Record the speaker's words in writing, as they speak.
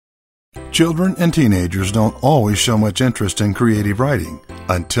Children and teenagers don't always show much interest in creative writing,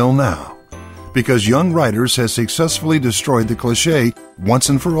 until now. Because Young Writers has successfully destroyed the cliché once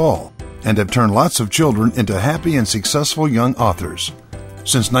and for all, and have turned lots of children into happy and successful young authors.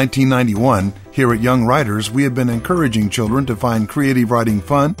 Since 1991, here at Young Writers, we have been encouraging children to find creative writing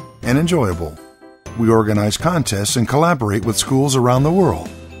fun and enjoyable. We organize contests and collaborate with schools around the world.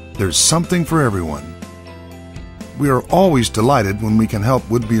 There's something for everyone. We are always delighted when we can help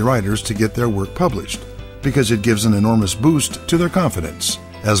would-be writers to get their work published, because it gives an enormous boost to their confidence.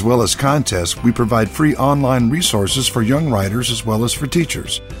 As well as contests, we provide free online resources for young writers as well as for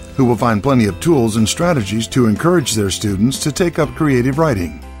teachers, who will find plenty of tools and strategies to encourage their students to take up creative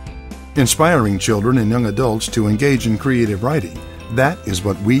writing. Inspiring children and young adults to engage in creative writing, that is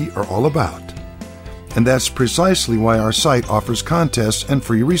what we are all about. And that's precisely why our site offers contests and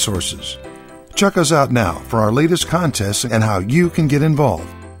free resources. Check us out now for our latest contests and how you can get involved.